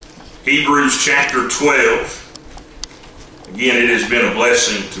Hebrews chapter 12. Again, it has been a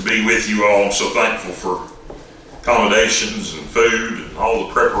blessing to be with you all. I'm so thankful for accommodations and food and all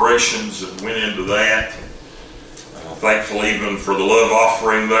the preparations that went into that. Thankful even for the love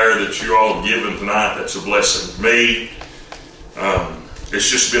offering there that you all have given tonight. That's a blessing to me. It's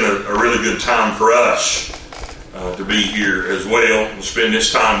just been a really good time for us to be here as well and spend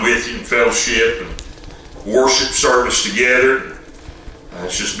this time with you in fellowship and worship service together.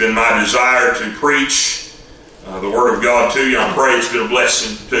 It's just been my desire to preach the Word of God to you. I pray it's been a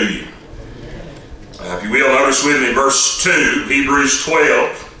blessing to you. If you will, notice with me verse 2, Hebrews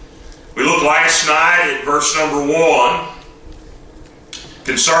 12. We looked last night at verse number 1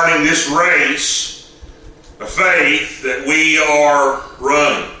 concerning this race of faith that we are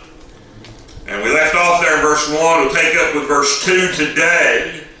running. And we left off there in verse 1. We'll take up with verse 2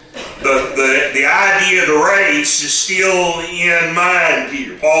 today. The idea of the race is still in mind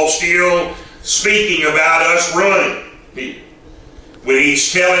here. Paul's still speaking about us running here. When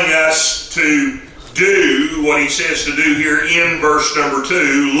he's telling us to do what he says to do here in verse number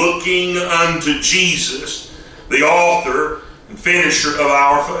 2, looking unto Jesus, the author and finisher of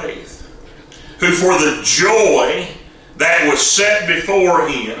our faith, who for the joy that was set before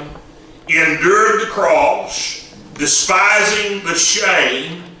him endured the cross, despising the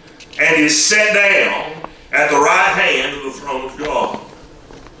shame, and is set down at the right hand of the throne of God.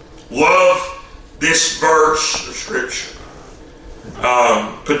 Love this verse of Scripture.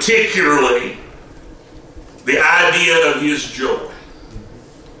 Particularly the idea of his joy.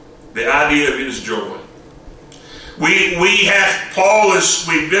 The idea of his joy. We've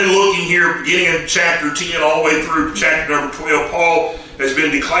been looking here beginning in chapter 10 all the way through chapter number 12. Paul has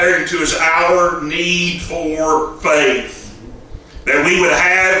been declaring to us our need for faith. That we would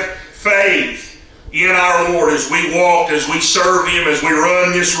have faith in our Lord as we walk, as we serve Him, as we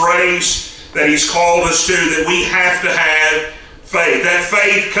run this race that He's called us to, that we have to have faith. That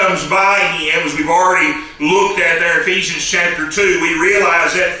faith comes by Him, as we've already looked at there in Ephesians chapter 2. We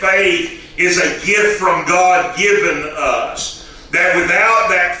realize that faith is a gift from God given us. That without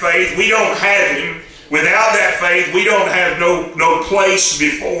that faith, we don't have Him. Without that faith, we don't have no place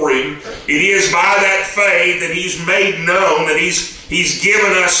before Him. It is by that faith that He's made known, that He's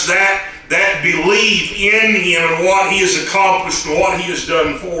given us that belief in Him and what He has accomplished and what He has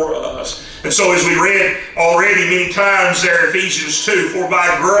done for us. And so as we read already many times there in Ephesians 2, for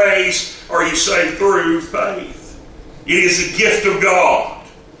by grace are you saved through faith. It is a gift of God,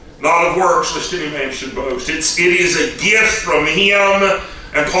 not of works, lest any man should boast. It is a gift from Him,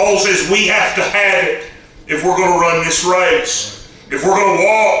 and Paul says we have to have it if we're going to run this race. If we're going to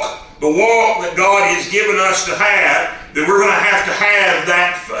walk the walk that God has given us to have, then we're going to have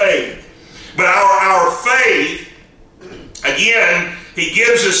that faith. But our faith, again, he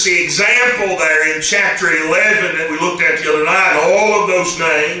gives us the example there in chapter 11 that we looked at the other night, all of those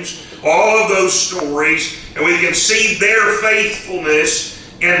names, all of those stories, and we can see their faithfulness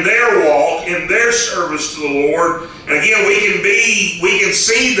in their walk, in their service to the Lord. And again, we can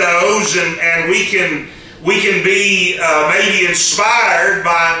see those, and we can be maybe inspired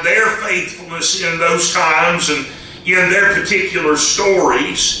by their faithfulness in those times and in their particular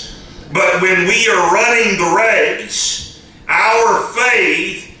stories. But when we are running the race, our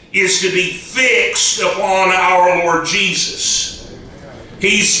faith is to be fixed upon our Lord Jesus.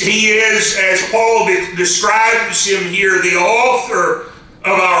 He is, as Paul describes Him here, the author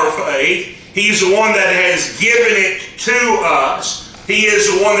of our faith. He's the one that has given it to us. He is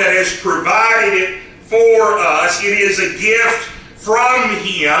the one that has provided it for us. It is a gift from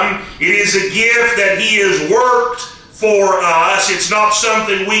Him. It is a gift that He has worked for us. It's not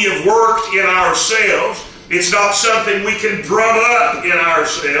something we have worked in ourselves. It's not something we can drum up in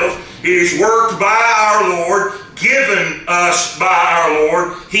ourselves. It is worked by our Lord, given us by our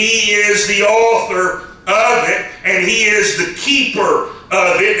Lord. He is the author of it, and He is the keeper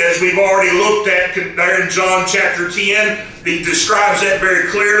of it, as we've already looked at there in John chapter 10. He describes that very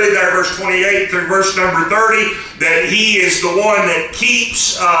clearly there, verse 28 through verse number 30, that He is the one that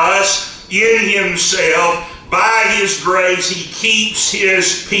keeps us in Himself. By His grace, He keeps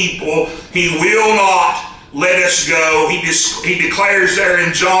His people. He will not let us go. He declares there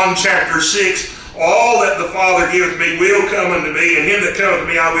in John chapter 6, all that the Father giveth me will come unto me, and him that cometh to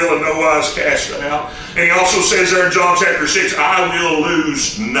me I will in no wise cast out. And He also says there in John chapter 6, I will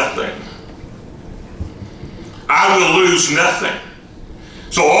lose nothing. I will lose nothing.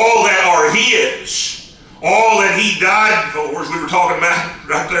 So all that are His, all that he died for, as we were talking about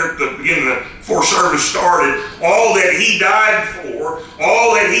right there at the beginning before service started, all that he died for,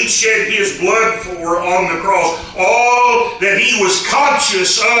 all that he shed his blood for on the cross, all that he was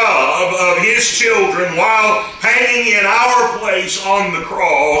conscious of his children while hanging in our place on the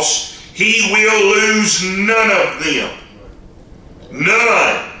cross, he will lose none of them.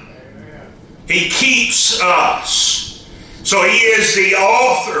 None. He keeps us. So he is the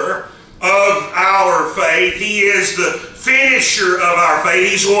author of our faith. He is the finisher of our faith.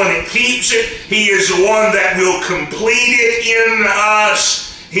 He's the one that keeps it. He is the one that will complete it in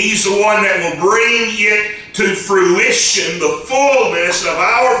us. He's the one that will bring it to fruition, the fullness of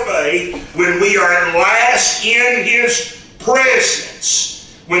our faith, when we are at last in his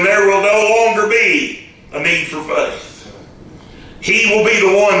presence, when there will no longer be a need for faith. He will be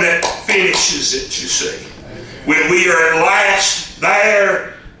the one that finishes it, you see, when we are at last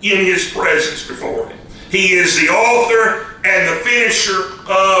there in his presence before him. He is the author and the finisher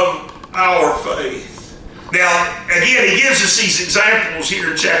of our faith. Now, again, he gives us these examples here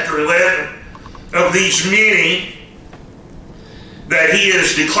in chapter 11 of these many that he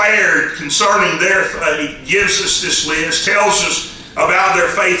has declared concerning their faith. Gives us this list, tells us about their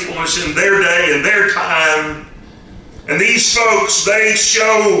faithfulness in their day and their time. And these folks, they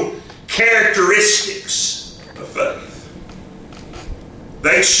show characteristics of faith.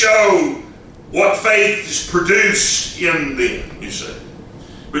 They show what faith is produced in them, you see.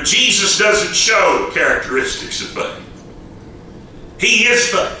 But Jesus doesn't show characteristics of faith. He is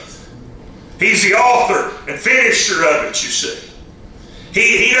faith. He's the author and finisher of it, you see.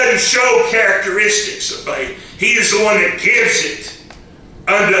 He doesn't show characteristics of faith. He is the one that gives it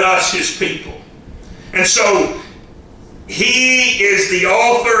unto us, his people. And so, he is the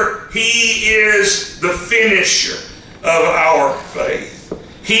author. He is the finisher of our faith.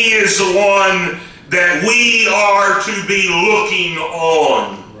 He is the one that we are to be looking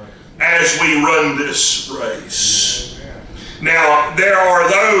on as we run this race. Now, there are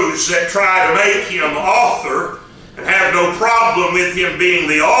those that try to make him author and have no problem with him being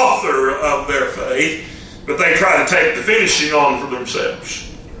the author of their faith, but they try to take the finishing on for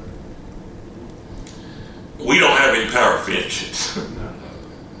themselves. We don't have any power to finish it.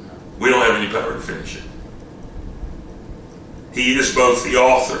 We don't have any power to finish it. He is both the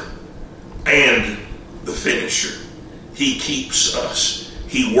author and the finisher. He keeps us.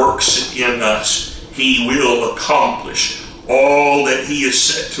 He works in us. He will accomplish all that he is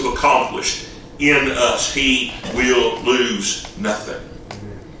set to accomplish in us. He will lose nothing.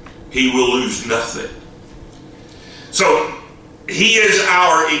 He will lose nothing. So, he is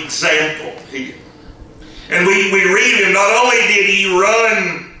our example here. And we read him, not only did he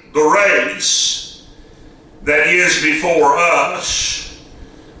run the race that is before us,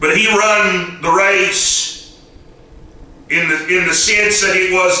 but he run the race in the sense that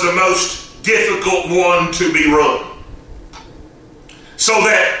it was the most difficult one to be run. So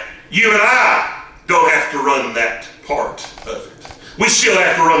that you and I don't have to run that part of it. We still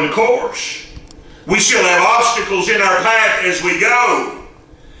have to run the course. We still have obstacles in our path as we go.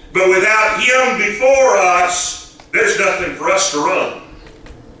 But without him before us, there's nothing for us to run.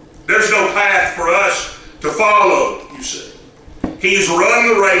 There's no path for us to follow, you see. He's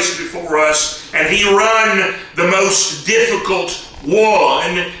run the race before us, and he run the most difficult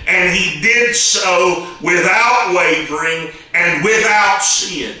one, and he did so without wavering and without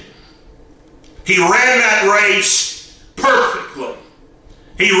sin. He ran that race perfectly.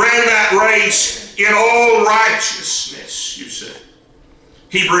 He ran that race in all righteousness, you see.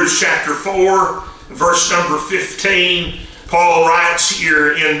 Hebrews chapter 4, verse number 15, Paul writes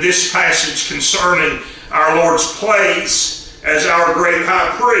here in this passage concerning our Lord's place as our great high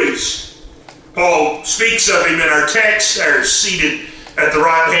priest. Paul speaks of him in our text there, seated at the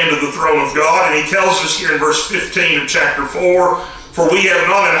right hand of the throne of God, and he tells us here in verse 15 of chapter 4, "For we have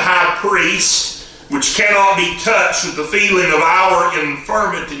not a high priest which cannot be touched with the feeling of our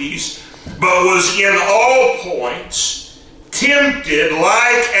infirmities, but was in all points tempted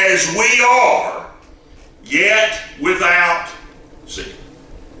like as we are, yet without sin."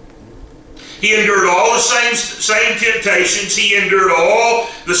 He endured all the same temptations. He endured all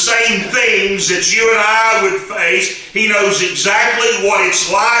the same things that you and I would face. He knows exactly what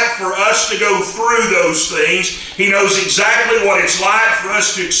it's like for us to go through those things. He knows exactly what it's like for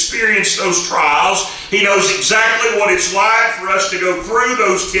us to experience those trials. He knows exactly what it's like for us to go through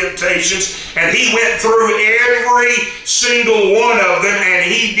those temptations. And he went through every single one of them,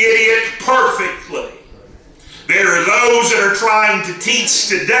 and he did it perfectly. There are those that are trying to teach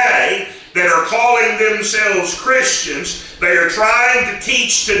today that are calling themselves Christians, they are trying to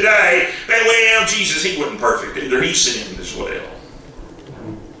teach today that, well, Jesus, he wasn't perfect either. He sinned as well.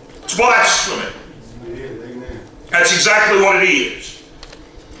 It's blasphemy. That's exactly what it is.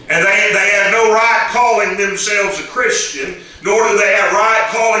 And they have no right calling themselves a Christian, nor do they have right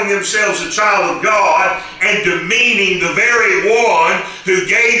calling themselves a child of God and demeaning the very one who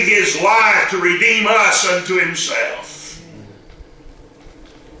gave his life to redeem us unto himself.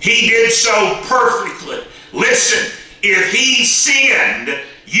 He did so perfectly. Listen, if he sinned,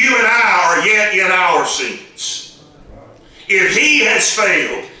 you and I are yet in our sins. If he has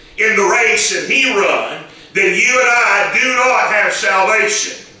failed in the race that he run, then you and I do not have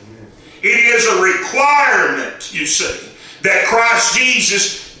salvation. It is a requirement, you see, that Christ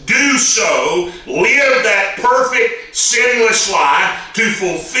Jesus do so, live that perfect, sinless life to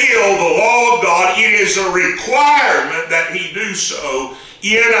fulfill the law of God. It is a requirement that he do so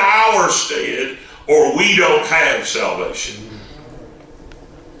in our stead, or we don't have salvation.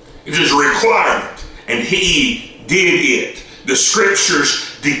 It is a requirement, and he did it. The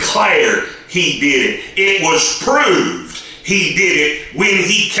Scriptures declare he did it. It was proved he did it when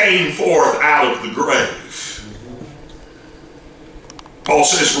he came forth out of the grave. Paul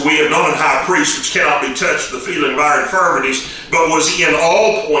says, for we have not an high priest which cannot be touched with the feeling of our infirmities, but was in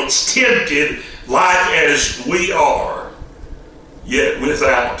all points tempted like as we are, yet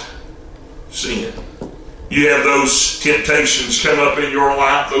without sin. You have those temptations come up in your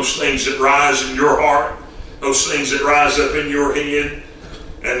life, those things that rise in your heart, those things that rise up in your head.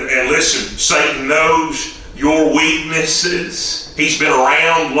 And listen, Satan knows your weaknesses. He's been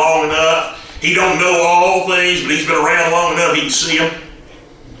around long enough. He don't know all things, but he's been around long enough he can see them.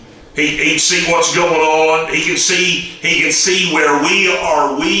 He can see what's going on. He can see where we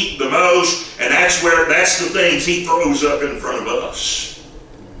are weak the most, and that's the things he throws up in front of us.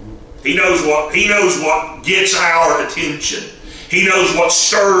 He knows what gets our attention. He knows what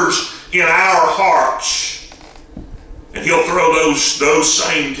stirs in our hearts. And he'll throw those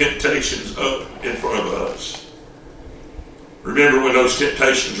same temptations up in front of us. Remember when those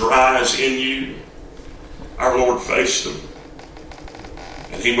temptations rise in you, our Lord faced them.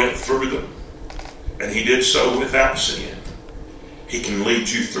 And he went through them. And he did so without sin. He can lead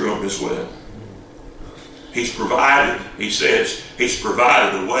you through them as well. He's provided, he says, he's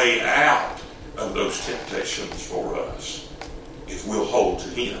provided a way out of those temptations for us. If we'll hold to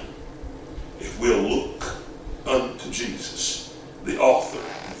him. If we'll look unto Jesus, the author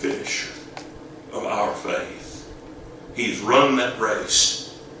and finisher of our faith. He's run that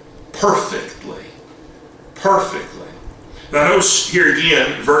race perfectly. Perfectly. Now notice here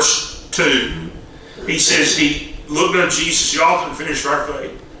again, in verse 2, he says he looked unto Jesus, the author and finisher of our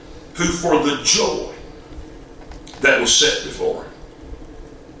faith, who for the joy that was set before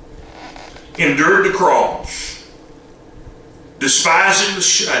him endured the cross, despising the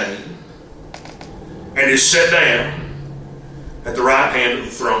shame, and is set down at the right hand of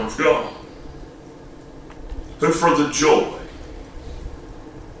the throne of God. Who for the joy.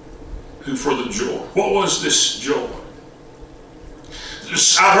 Who for the joy. What was this joy?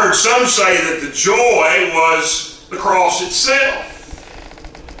 I've heard some say that the joy was the cross itself.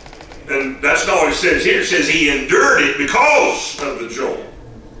 And that's not what it says here. It says he endured it because of the joy.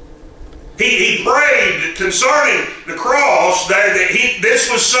 He prayed concerning the cross that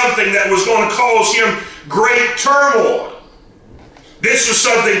this was something that was going to cause him great turmoil. This was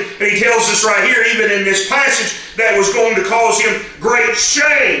something, and he tells us right here, even in this passage, that was going to cause him great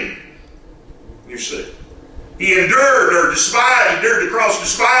shame. You see. He endured the cross,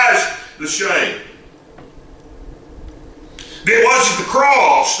 despised the shame. It wasn't the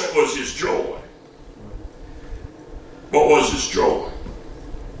cross that was his joy. What was his joy?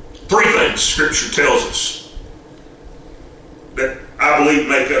 Three things Scripture tells us that I believe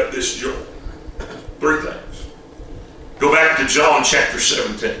make up this joy. Three things. Go back to John chapter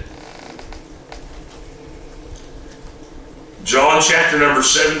 17. John chapter number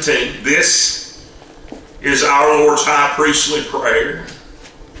 17. This is our Lord's high priestly prayer.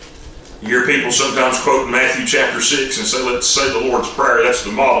 You hear people sometimes quote Matthew chapter 6 and say, let's say the Lord's Prayer. That's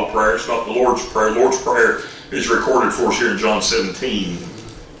the model prayer. It's not the Lord's Prayer. The Lord's Prayer is recorded for us here in John 17.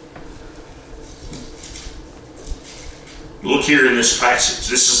 Look here in this passage.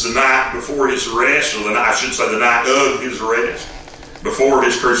 This is the night before his arrest, or the night of his arrest, before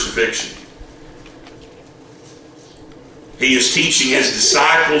his crucifixion. He is teaching his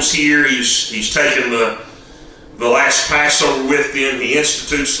disciples here. He's taken the last Passover with them. He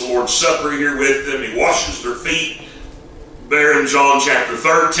institutes the Lord's Supper here with them. He washes their feet there in John chapter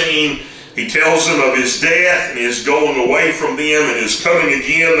 13. He tells them of his death and his going away from them and his coming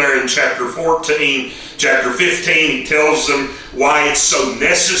again there in chapter 14. Chapter 15, he tells them why it's so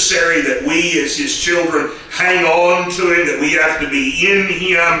necessary that we as his children hang on to him, that we have to be in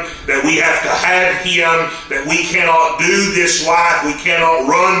him, that we have to have him, that we cannot do this life, we cannot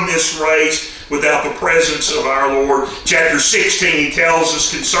run this race without the presence of our Lord. Chapter 16, he tells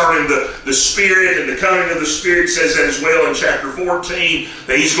us concerning the Spirit and the coming of the Spirit. Says that as well in chapter 14,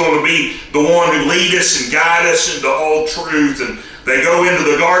 that he's going to be the one who lead us and guide us into all truth. And they go into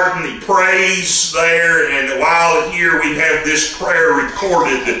the garden, he prays there, and while here we have this prayer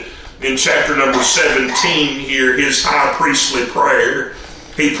recorded in chapter number 17 here, his high priestly prayer.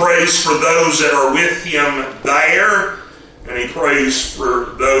 He prays for those that are with him there, and he prays for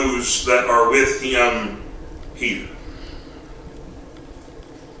those that are with him here.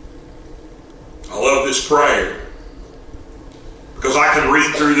 I love this prayer because I can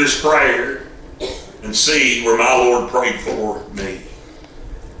read through this prayer and see where my Lord prayed for me.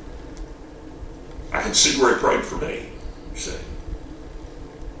 I can see where he prayed for me, you see.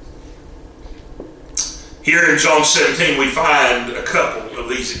 Here in John 17 we find a couple of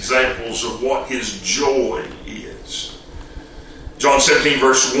these examples of what his joy is. John 17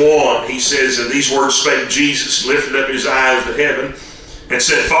 verse 1, he says, "And these words spake Jesus, lifted up his eyes to heaven, and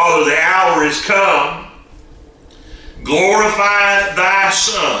said, Father, the hour is come. Glorify thy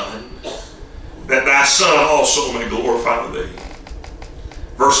Son, that thy Son also may glorify thee."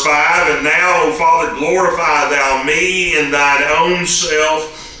 Verse 5, "And now, O Father, glorify thou me in thine own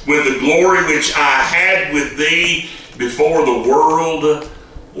self with the glory which I had with thee before the world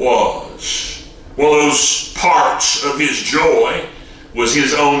was." One of those parts of his joy was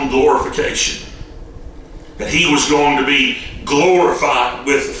his own glorification. That he was going to be glorified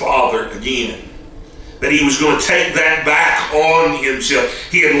with the Father again. That he was going to take that back on himself.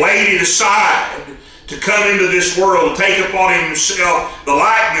 He had laid it aside to come into this world, take upon himself the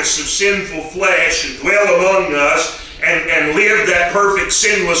likeness of sinful flesh and dwell among us and live that perfect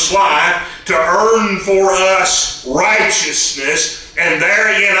sinless life to earn for us righteousness, and there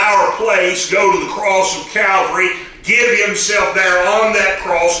in our place go to the cross of Calvary, give himself there on that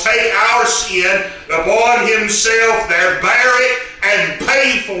cross, take our sin upon himself there, bear it, and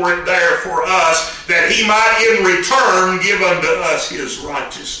pay for it there for us, that he might in return give unto us his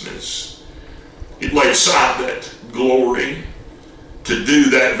righteousness. He laid aside that glory to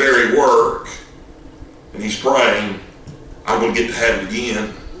do that very work, and he's praying, I'm going to get to have it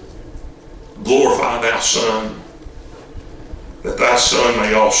again. Glorify thou Son, that thy Son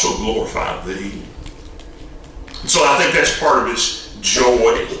may also glorify thee. And so I think that's part of his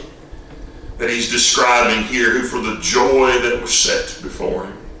joy that he's describing here, who for the joy that was set before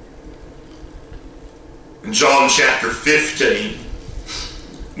him. In John chapter 15,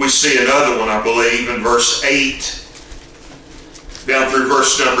 we see another one, I believe, in verse 8 down through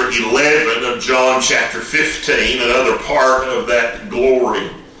verse number 11 of John chapter 15, another part of that glory.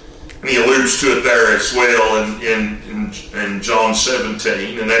 And he alludes to it there as well in John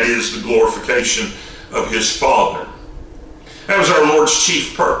 17, and that is the glorification of his Father. That was our Lord's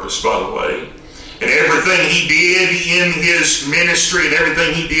chief purpose, by the way. And everything he did in his ministry and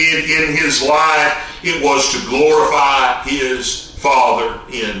everything he did in his life, it was to glorify his Father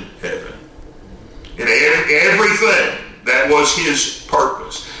in heaven. And everything, that was his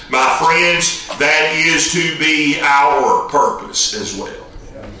purpose. My friends, that is to be our purpose as well.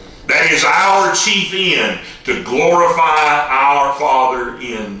 That is our chief end, to glorify our Father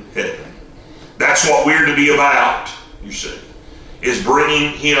in heaven. That's what we're to be about, you see, is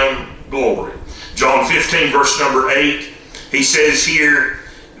bringing him glory. John 15, verse number 8, he says here,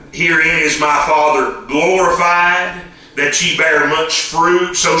 "Herein is my Father glorified, that ye bear much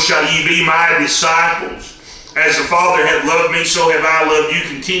fruit, so shall ye be my disciples. As the Father hath loved me, so have I loved you.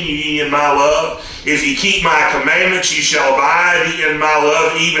 Continue ye in my love. If ye keep my commandments, ye shall abide in my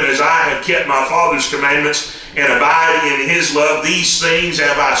love, even as I have kept my Father's commandments, and abide in his love. These things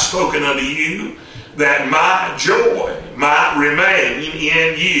have I spoken unto you, that my joy might remain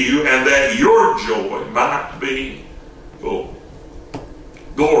in you, and that your joy might be full."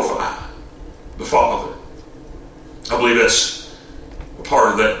 Glorify the Father. I believe that's a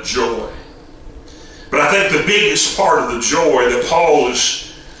part of that joy. But I think the biggest part of the joy that Paul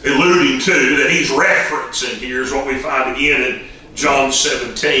is alluding to, that he's referencing here, is what we find again in John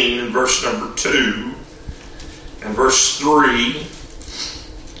 17 and verse number 2 and verse 3,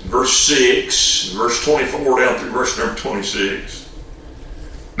 verse 6, and verse 24 down through verse number 26.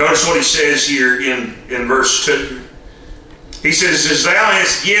 Notice what he says here in verse 2. He says, "As thou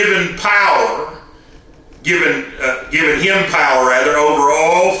hast given power given him power rather over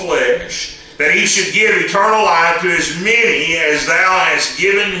all flesh, that he should give eternal life to as many as thou hast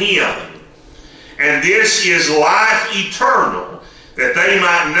given him. And this is life eternal, that they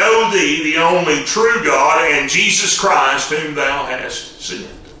might know thee, the only true God, and Jesus Christ, whom thou hast sent.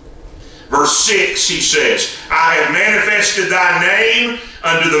 Verse 6, he says, I have manifested thy name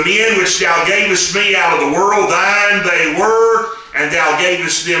unto the men which thou gavest me out of the world. Thine they were, and thou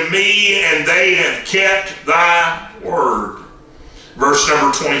gavest them me, and they have kept thy word. Verse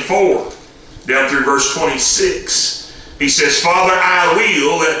number 24, down through verse 26, he says, Father, I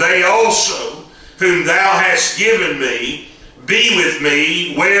will that they also, whom thou hast given me, be with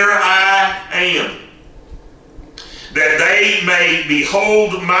me where I am, that they may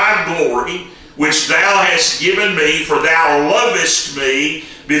behold my glory, which thou hast given me, for thou lovest me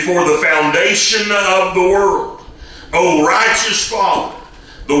before the foundation of the world. O righteous Father,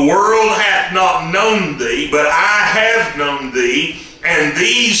 the world hath not known thee, but I have known thee, and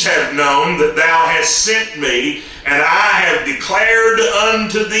these have known that thou hast sent me, and I have declared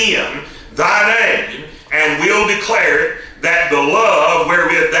unto them thy name, and will declare it, that the love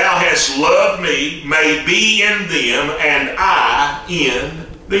wherewith thou hast loved me may be in them, and I in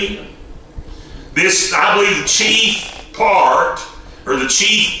them. This, I believe, the chief part, or the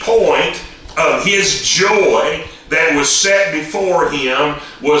chief point of his joy that was set before him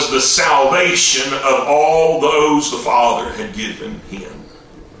was the salvation of all those the Father had given him.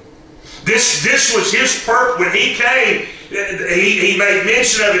 This was his purpose. When he came, he made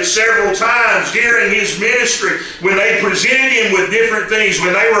mention of it several times during his ministry when they presented him with different things,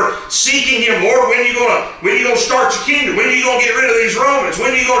 when they were seeking him. Lord, when are you going to start your kingdom? When are you going to get rid of these Romans? When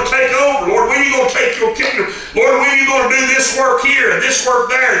are you going to take over? Lord, when are you going to take your kingdom? Lord, when are you going to do this work here and this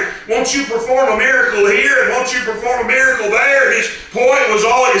work there? Won't you perform a miracle here and won't you perform a miracle there? His point was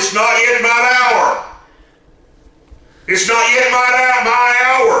always, it's not yet my hour. It's not yet my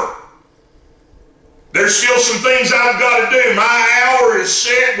hour. There's still some things I've got to do. My hour is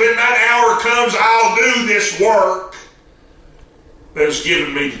set. When that hour comes, I'll do this work that is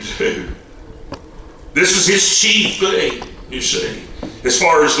given me to do. This is his chief thing, you see, as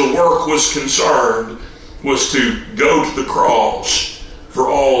far as the work was concerned, was to go to the cross for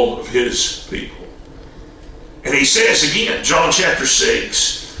all of his people. And he says again, John chapter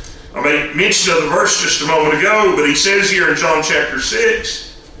 6, I made mention of the verse just a moment ago, but he says here in John chapter 6,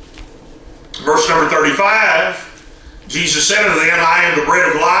 verse number 35, Jesus said unto them, I am the bread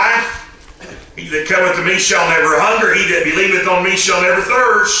of life. He that cometh to me shall never hunger. He that believeth on me shall never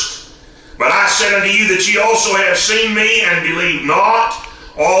thirst. But I said unto you that ye also have seen me, and believe not.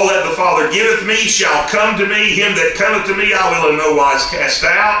 All that the Father giveth me shall come to me. Him that cometh to me I will in no wise cast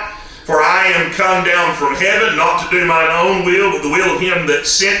out. For I am come down from heaven, not to do mine own will, but the will of him that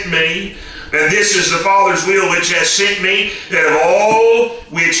sent me. And this is the Father's will which hath sent me, that of all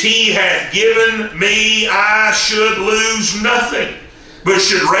which he hath given me I should lose nothing, but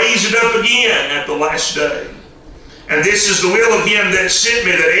should raise it up again at the last day. And this is the will of him that sent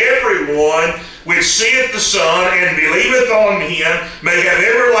me, that everyone which seeth the Son and believeth on him may have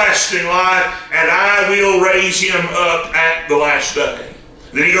everlasting life, and I will raise him up at the last day.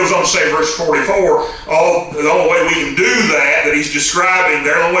 Then he goes on to say, verse 44, the only way we can do that he's describing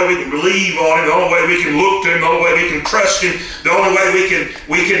there, the only way we can believe on him, the only way we can look to him, the only way we can trust him, the only way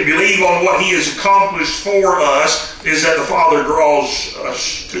we can believe on what he has accomplished for us is that the Father draws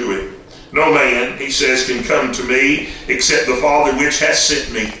us to him. No man, he says, can come to me except the Father which hath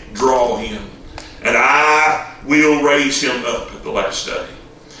sent me draw him, and I will raise him up at the last day.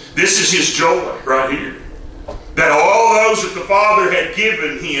 This is his joy right here. That all those that the Father had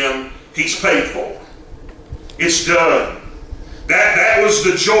given him, he's paid for. It's done. That was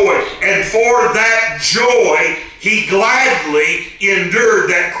the joy. And for that joy, he gladly endured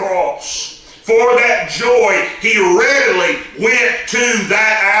that cross. For that joy, he readily went to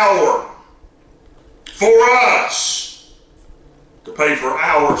that hour for us to pay for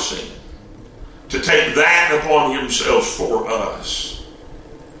our sin, to take that upon himself for us.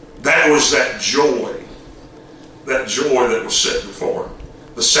 That was that joy. That joy that was set before him.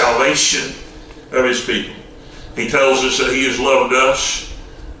 The salvation of his people. He tells us that he has loved us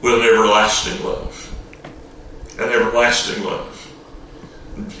with an everlasting love. An everlasting love.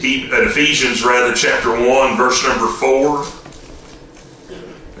 Ephesians chapter 1, verse number 4.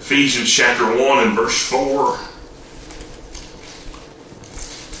 Ephesians chapter 1 and verse 4.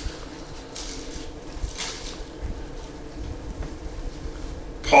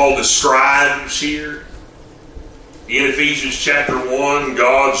 Paul describes here in Ephesians chapter 1,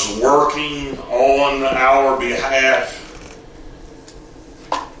 God's working on our behalf.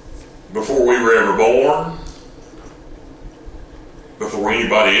 before we were ever born, before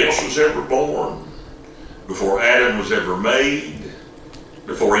anybody else was ever born, before Adam was ever made,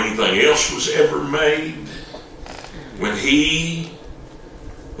 before anything else was ever made, when he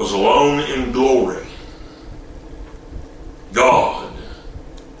was alone in glory, God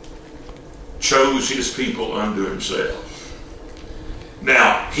chose his people unto himself.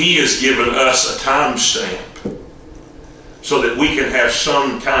 Now, he has given us a time stamp so that we can have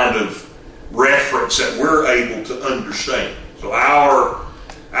some kind of reference that we're able to understand. So our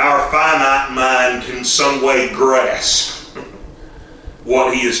finite mind can some way grasp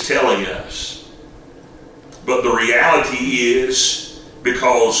what he is telling us. But the reality is,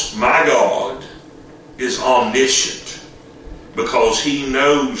 because my God is omniscient, because he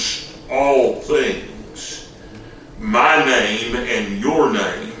knows all things, my name and your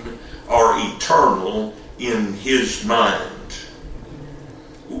name are eternal in his mind.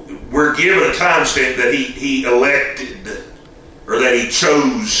 We're given a timestamp that he elected, or that he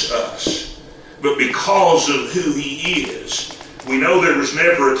chose us. But because of who he is, we know there was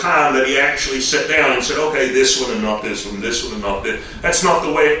never a time that he actually sat down and said, okay, this one and not this one, this one and not this. That's not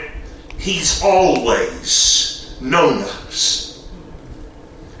the way. He's always known us.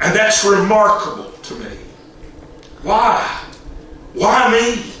 And that's remarkable to me. Why? Why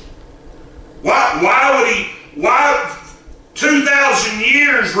me? Why would he, 2,000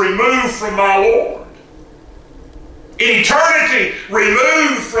 years removed from my Lord? In eternity,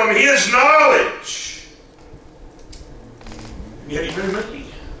 removed from his knowledge. Yet he knew me.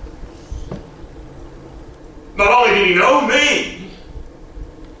 Not only did he know me,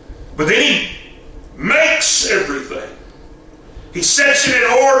 but then he makes everything. He sets it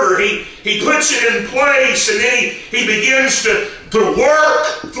in order. He puts it in place, and then he begins to work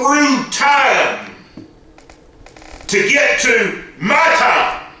through time to get to my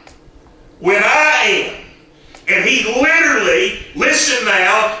time when I am. And he literally, listen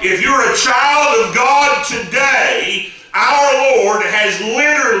now, if you're a child of God today, our Lord has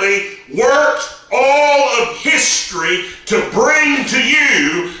literally worked all of history to bring to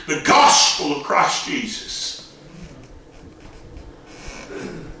you the gospel of Christ Jesus.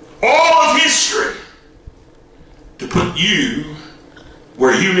 All of history to put you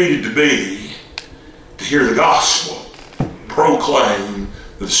where you needed to be to hear the gospel, proclaim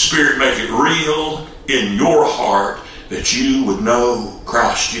that the Spirit make it real in your heart, that you would know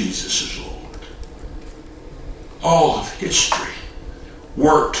Christ Jesus as Lord. All of history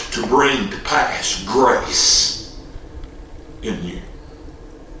worked to bring to pass grace in you.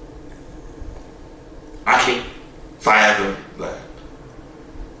 I can't fathom that.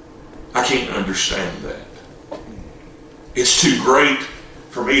 I can't understand that. It's too great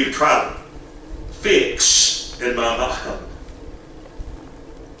for me to try to fix in my mind.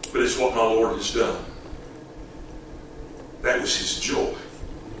 But it's what my Lord has done. That was his joy.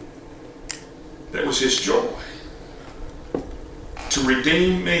 That was his joy. To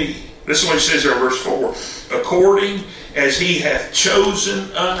redeem me. This is what he says there in verse 4. According as he hath chosen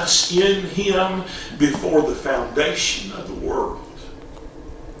us in him before the foundation of the world,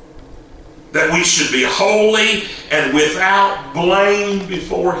 that we should be holy and without blame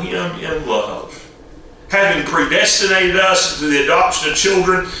before him in love, having predestinated us to the adoption of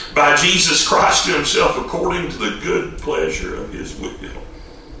children by Jesus Christ to himself, according to the good pleasure of his will,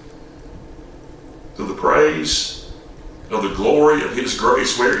 to the praise of the glory of his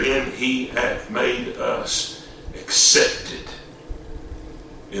grace, wherein he hath made us accepted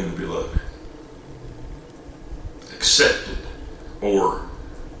in the beloved. Accepted or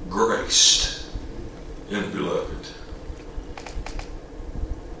graced in the beloved.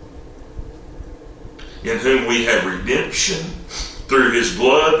 In whom we have redemption through his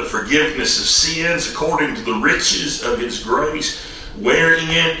blood, the forgiveness of sins, according to the riches of his grace,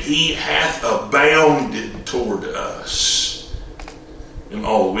 wherein he hath abounded toward us in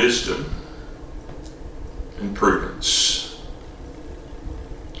all wisdom and prudence.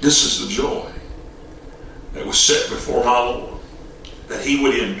 This is the joy that was set before my Lord, that he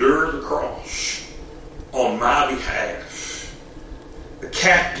would endure the cross on my behalf. The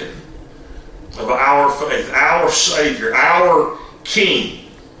captain of our faith, our Savior, our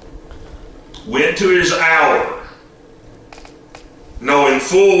King, went to his hour, knowing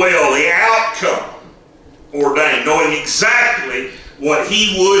full well the outcome ordained, knowing exactly what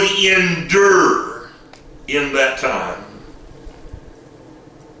he would endure in that time.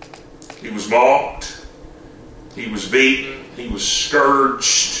 He was mocked, he was beaten, he was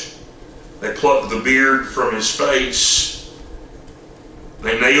scourged, they plucked the beard from his face,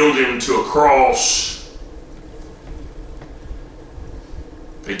 they nailed him to a cross.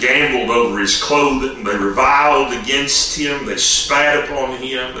 They gambled over his clothing. They reviled against him. They spat upon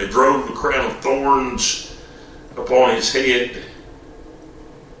him. They drove a crown of thorns upon his head.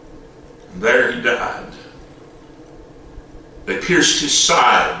 And there he died. They pierced his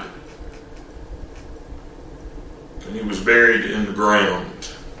side. And he was buried in the ground.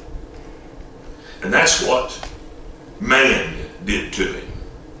 And that's what man did to him.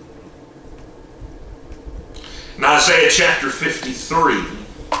 In Isaiah chapter 53,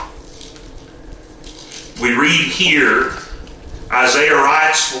 we read here, Isaiah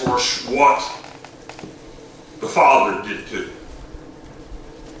writes for us what the Father did to him.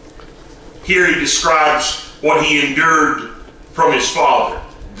 Here he describes what he endured from his Father.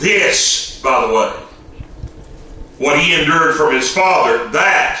 This, by the way, what he endured from his Father,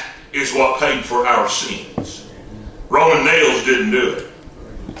 that is what paid for our sins. Roman nails didn't do it.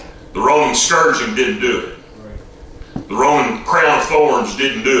 The Roman scourging didn't do it. The Roman crown of thorns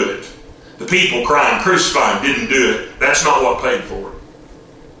didn't do it. The people crying, "Crucify him," didn't do it. That's not what paid for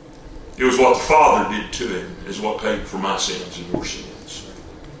it. It was what the Father did to him is what paid for my sins and your sins.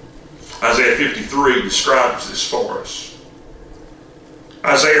 Isaiah 53 describes this for us.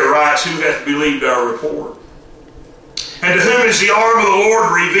 Isaiah writes, "Who hath believed our report? And to whom is the arm of the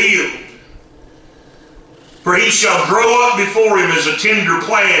Lord revealed? For he shall grow up before him as a tender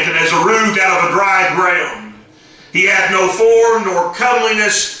plant, and as a root out of a dry ground. He hath no form nor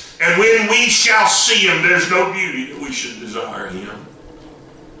comeliness, and when we shall see him, there's no beauty that we should desire him.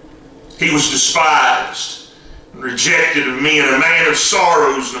 He was despised and rejected of men, a man of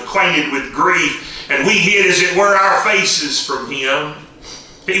sorrows and acquainted with grief, and we hid as it were our faces from him.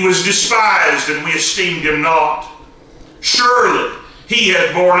 He was despised, and we esteemed him not. Surely he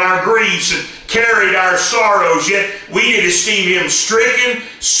hath borne our griefs and carried our sorrows, yet we did esteem him stricken,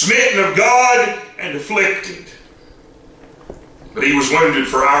 smitten of God, and afflicted. But he was wounded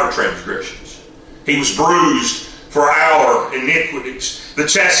for our transgressions. He was bruised for our iniquities. The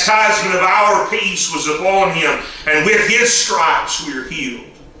chastisement of our peace was upon him, and with his stripes we are healed.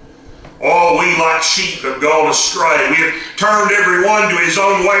 All we like sheep have gone astray. We have turned every one to his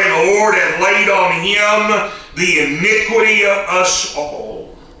own way, and the Lord hath laid on him the iniquity of us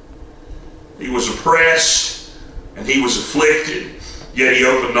all. He was oppressed, and he was afflicted, yet he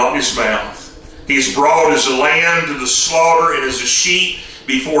opened not his mouth. He is brought as a lamb to the slaughter, and as a sheep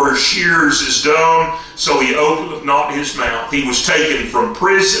before her shearers is dumb, so he openeth not his mouth. He was taken from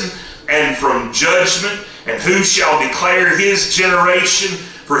prison and from judgment, and who shall declare his generation?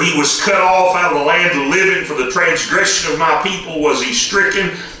 For he was cut off out of the land of the living. For the transgression of my people was he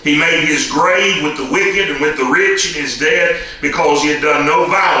stricken. He made his grave with the wicked and with the rich in his death, because he had done no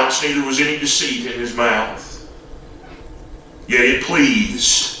violence, neither was any deceit in his mouth. Yet it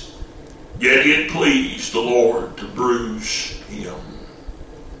pleased the Lord to bruise him.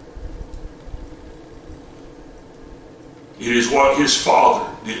 It is what his Father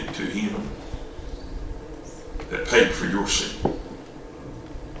did to him that paid for your sin.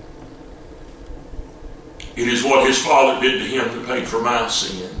 It is what his Father did to him that paid for my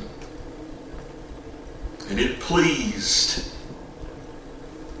sin. And it pleased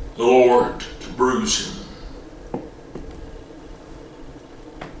the Lord to bruise him.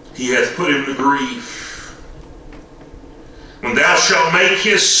 He hath put him to grief. When thou shalt make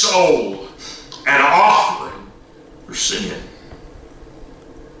his soul an offering for sin,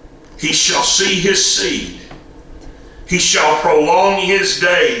 he shall see his seed. He shall prolong his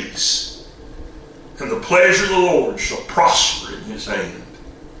days, and the pleasure of the Lord shall prosper in his hand.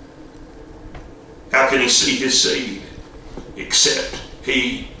 How can he see his seed? Except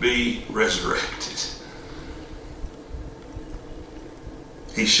he be resurrected.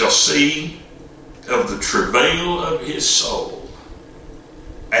 He shall see of the travail of his soul,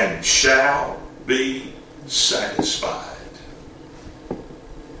 and shall be satisfied.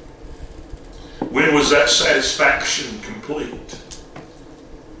 When was that satisfaction complete?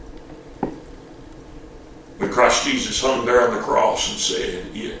 When Christ Jesus hung there on the cross and said,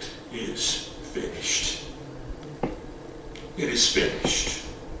 "It is finished." It is finished.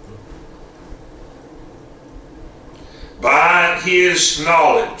 By his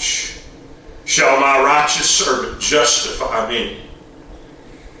knowledge shall my righteous servant justify many,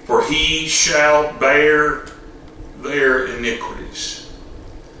 for he shall bear their iniquities.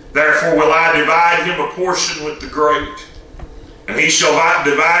 Therefore will I divide him a portion with the great, and he shall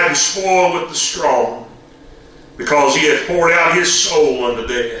divide the spoil with the strong, because he hath poured out his soul unto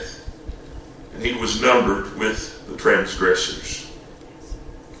death, and he was numbered with the transgressors.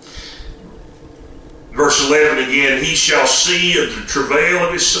 Verse 11 again, he shall see of the travail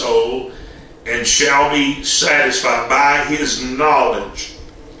of his soul, and shall be satisfied. By his knowledge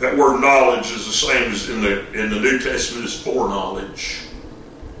That word knowledge is the same as in the New Testament as foreknowledge.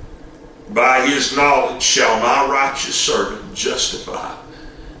 By his knowledge shall my righteous servant justify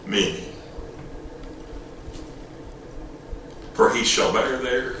many. For he shall bear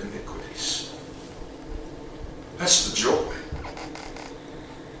their iniquities. That's the joy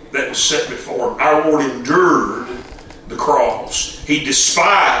that was set before him. Our Lord endured the cross. He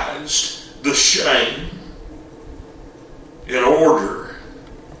despised the shame in order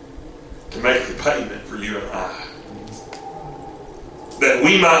to make the payment for you and I. That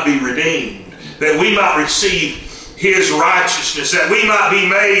we might be redeemed. That we might receive his righteousness. That we might be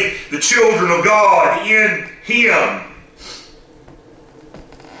made the children of God in him.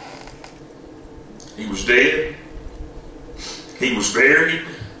 He was dead. He was buried.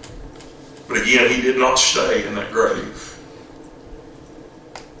 But again, he did not stay in that grave.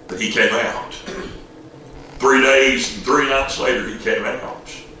 But he came out. 3 days and 3 nights later, he came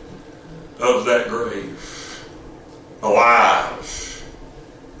out of that grave, alive,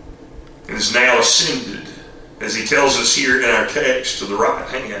 and is now ascended, as he tells us here in our text, to the right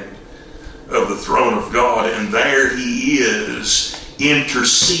hand of the throne of God. And there he is,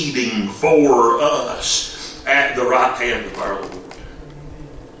 interceding for us at the right hand of our Lord.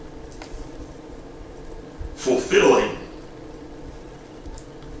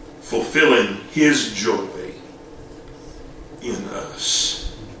 Fulfilling his joy in us.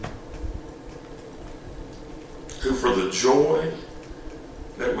 Who for the joy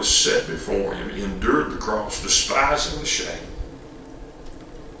that was set before him endured the cross, despising the shame,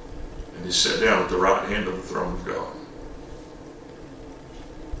 and is set down at the right hand of the throne of God.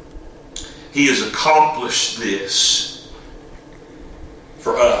 He has accomplished this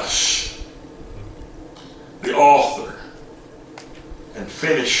for us. The author and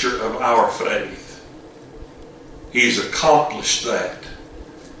finisher of our faith. He's accomplished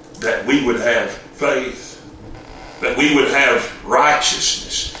that we would have faith, that we would have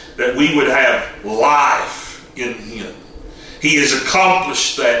righteousness, that we would have life in him. He has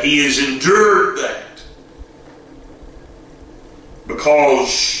accomplished that. He has endured that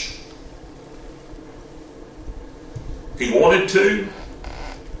because he wanted to,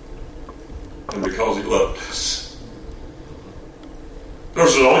 and because he loved us.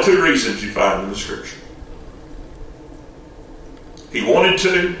 Those are the only 2 reasons you find in the Scripture. He wanted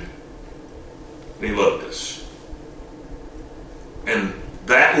to, and he loved us. And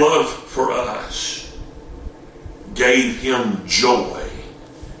that love for us gave him joy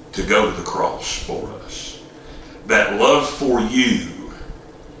to go to the cross for us. That love for you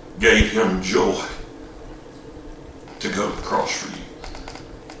gave him joy to go to the cross for you.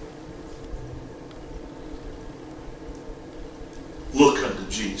 Look unto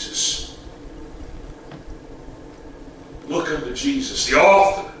Jesus. Look unto Jesus, the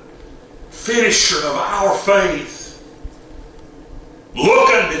author, finisher of our faith. Look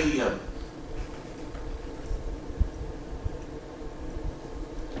unto him.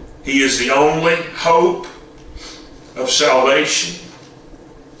 He is the only hope of salvation.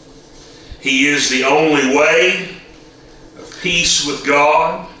 He is the only way of peace with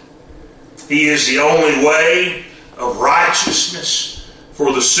God. He is the only way of righteousness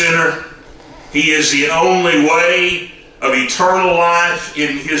for the sinner. He is the only way of eternal life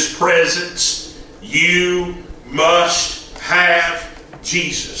in his presence. You must have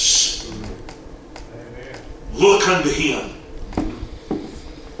Jesus. Amen. Look unto him,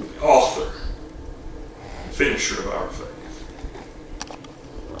 the author and finisher of our faith.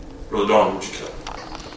 Brother Don, would you come?